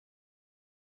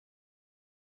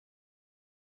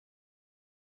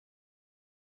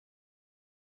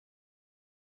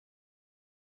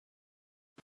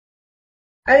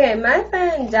Okay, my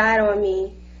phone died on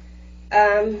me.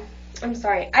 I'm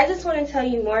sorry. I just want to tell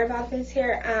you more about this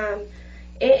here.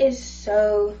 It is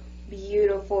so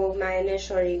beautiful, my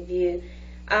initial review.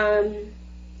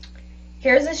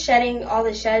 Here's the shedding, all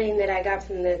the shedding that I got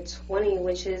from the 20,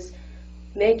 which is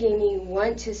making me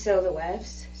want to sew the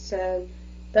wefts. So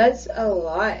that's a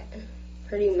lot,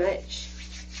 pretty much.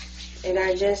 And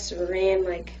I just ran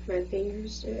like my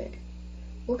fingers through it.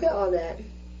 Look at all that.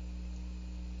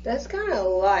 That's kind of a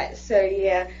lot. So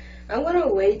yeah, I'm gonna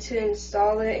wait to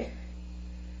install it,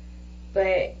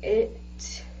 but it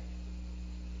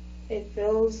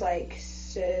feels like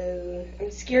so.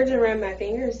 I'm scared to run my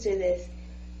fingers through this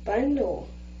bundle.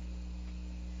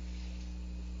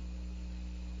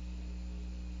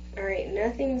 Alright,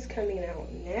 nothing's coming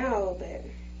out now, but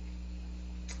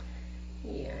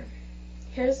yeah.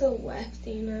 Here's a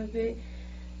wefting of it.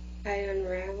 I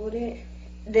unraveled it.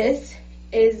 This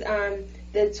is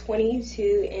the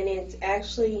 22, and it's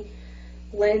actually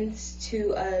lengths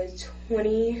to a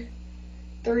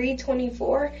 23,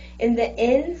 24. And the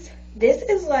ends, this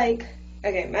is like,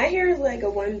 okay, my hair is like a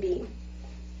 1B.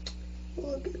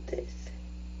 Look at this.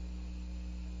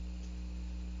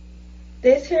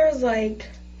 This hair is like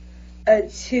a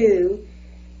 2,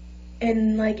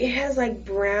 and like it has like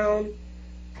brown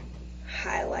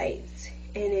highlights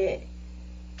in it.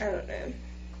 I don't know.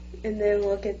 And then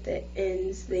look at the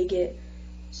ends, they get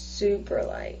super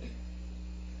light.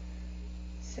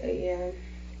 So yeah,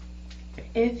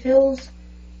 it feels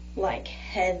like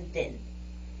heaven.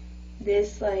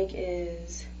 This like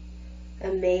is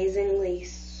amazingly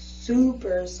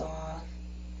super soft.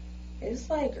 It's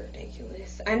like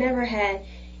ridiculous. I never had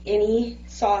any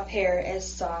soft hair as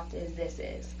soft as this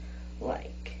is.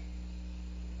 Like,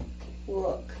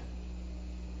 look.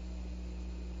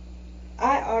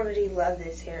 I already love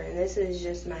this hair, and this is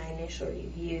just my initial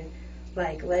review.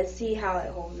 Like, let's see how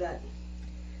it holds up.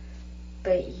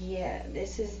 But yeah,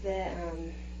 this is the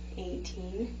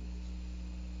 18.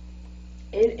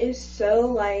 It is so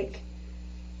like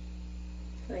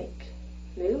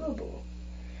movable.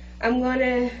 I'm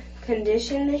gonna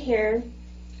condition the hair.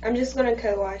 I'm just gonna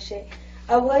co-wash it.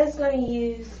 I was gonna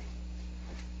use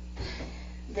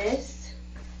this,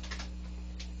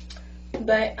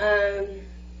 but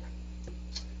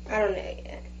I don't know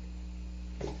yet.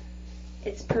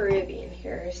 It's Peruvian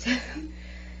here, so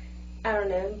I don't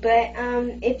know. But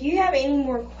if you have any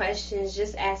more questions,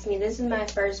 just ask me. This is my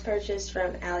first purchase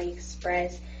from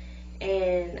AliExpress,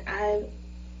 and I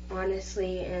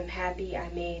honestly am happy I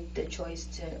made the choice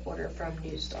to order from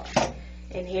New Star.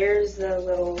 And here's the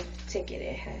little ticket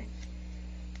it had.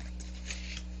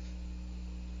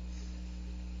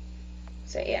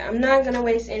 So yeah, I'm not going to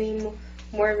waste any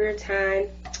more of your time.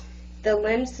 The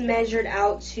lengths measured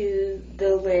out to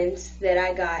the lengths that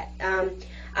I got.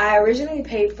 I originally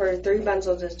paid for 3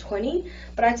 bundles of 20,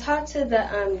 but I talked to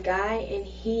the guy, and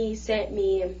he sent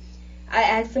me, I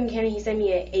asked him, can he send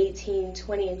me an 18,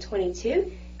 20, and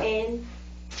 22, and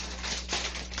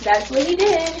that's what he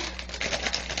did.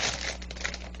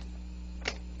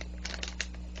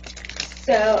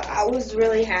 So I was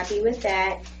really happy with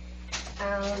that.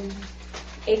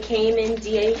 It came in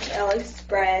DHL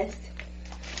Express,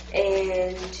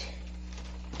 and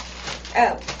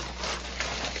oh,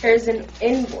 here's an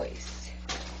invoice.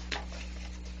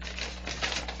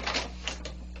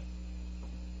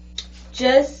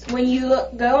 Just when you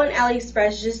go on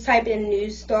AliExpress, just type in New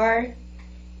Star,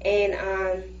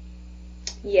 and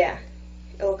yeah,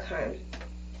 it'll come.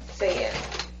 So yeah,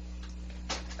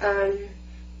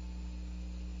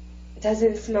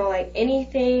 doesn't smell like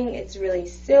anything. It's really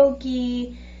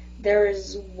silky.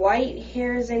 There's white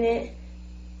hairs in it.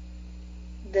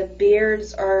 The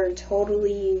beards are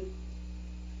totally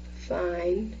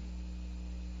fine.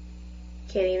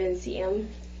 Can't even see them.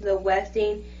 The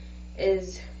wefting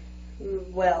is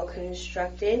well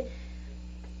constructed.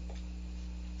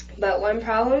 But one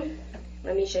problem,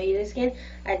 let me show you this again.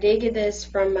 I did get this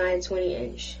from my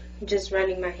 20-inch, just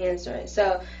running my hands through it.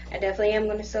 So I definitely am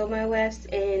going to sew my wefts,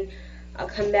 and I'll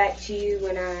come back to you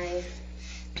when I